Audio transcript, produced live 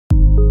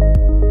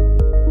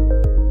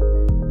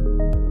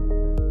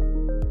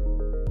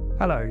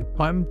Hello,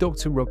 I'm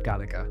Dr. Rob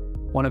Gallagher,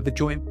 one of the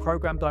Joint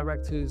Programme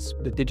Directors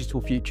for the Digital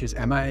Futures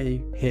MA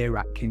here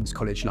at King's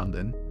College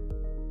London.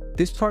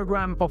 This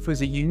programme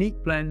offers a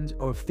unique blend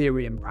of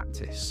theory and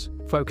practice,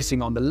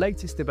 focusing on the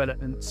latest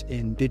developments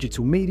in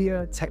digital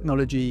media,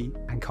 technology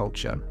and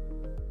culture.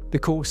 The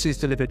course is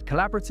delivered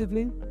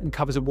collaboratively and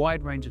covers a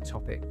wide range of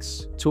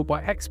topics, taught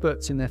by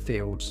experts in their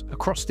fields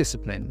across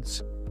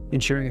disciplines,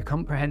 ensuring a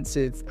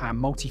comprehensive and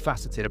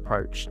multifaceted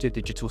approach to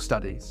digital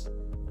studies.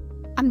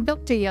 I'm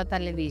Dr. Giota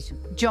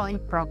Alevizou,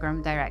 Joint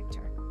Programme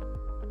Director.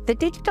 The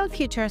Digital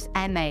Futures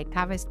MA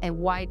covers a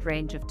wide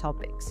range of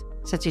topics,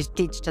 such as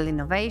digital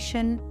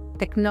innovation,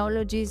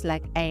 technologies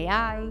like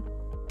AI,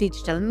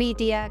 digital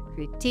media,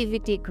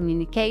 creativity,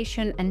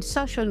 communication, and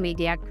social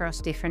media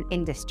across different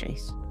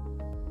industries.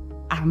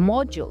 Our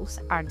modules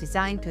are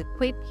designed to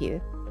equip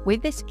you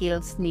with the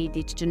skills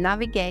needed to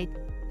navigate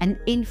and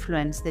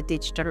influence the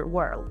digital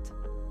world.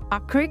 Our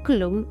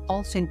curriculum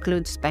also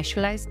includes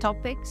specialized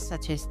topics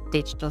such as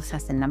digital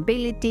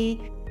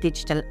sustainability,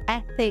 digital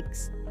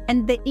ethics,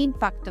 and the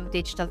impact of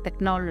digital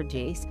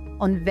technologies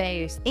on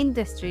various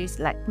industries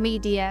like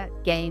media,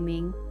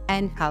 gaming,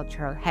 and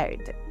cultural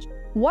heritage.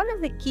 One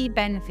of the key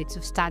benefits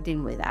of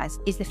studying with us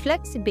is the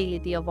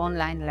flexibility of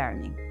online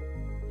learning.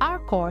 Our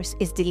course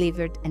is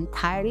delivered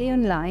entirely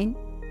online,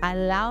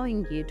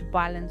 allowing you to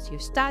balance your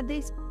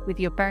studies with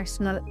your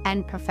personal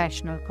and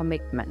professional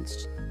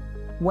commitments.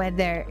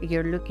 Whether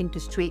you're looking to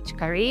switch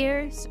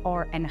careers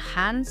or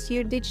enhance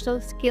your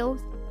digital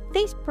skills,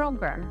 this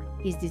program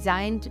is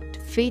designed to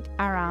fit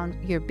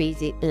around your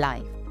busy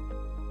life.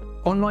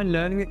 Online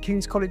learning at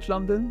King's College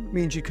London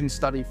means you can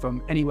study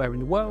from anywhere in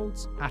the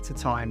world at a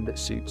time that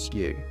suits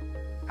you.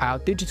 Our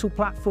digital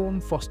platform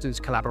fosters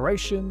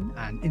collaboration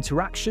and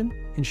interaction,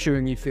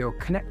 ensuring you feel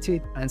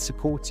connected and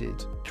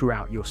supported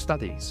throughout your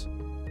studies.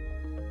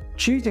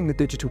 Choosing the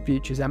Digital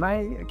Futures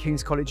MA at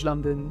King's College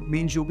London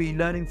means you'll be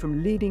learning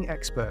from leading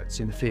experts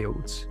in the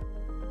fields.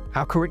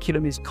 Our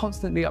curriculum is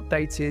constantly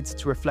updated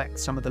to reflect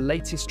some of the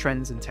latest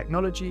trends and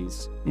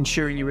technologies,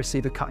 ensuring you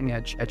receive a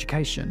cutting-edge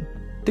education.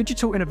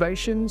 Digital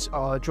innovations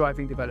are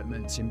driving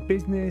developments in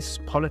business,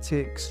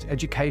 politics,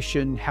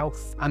 education,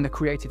 health, and the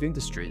creative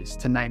industries,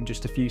 to name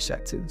just a few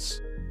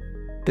sectors.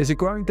 There's a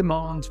growing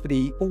demand for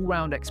the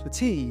all-round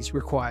expertise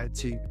required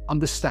to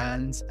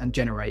understand and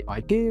generate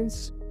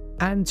ideas,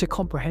 and to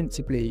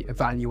comprehensively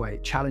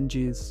evaluate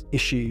challenges,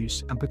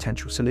 issues, and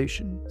potential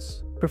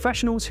solutions.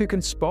 Professionals who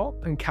can spot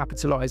and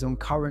capitalize on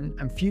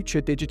current and future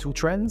digital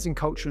trends in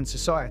culture and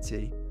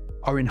society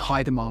are in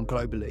high demand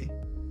globally.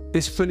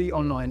 This fully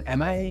online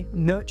MA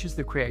nurtures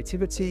the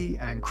creativity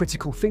and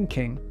critical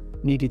thinking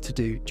needed to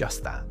do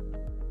just that.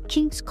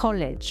 King's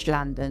College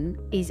London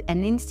is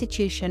an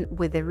institution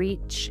with a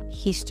rich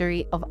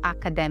history of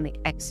academic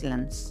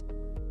excellence.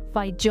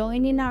 By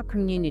joining our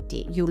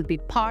community, you will be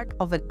part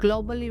of a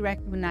globally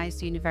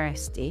recognized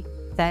university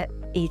that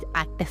is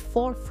at the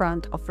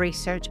forefront of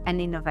research and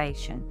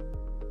innovation.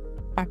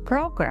 Our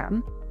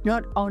program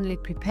not only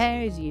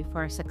prepares you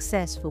for a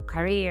successful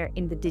career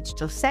in the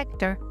digital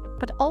sector,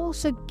 but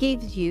also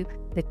gives you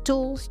the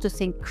tools to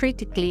think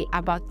critically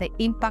about the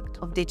impact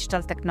of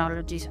digital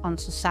technologies on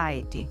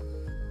society.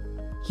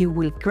 You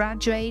will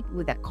graduate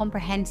with a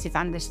comprehensive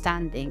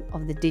understanding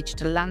of the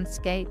digital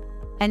landscape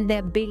and the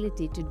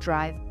ability to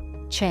drive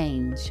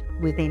change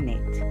within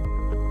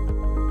it.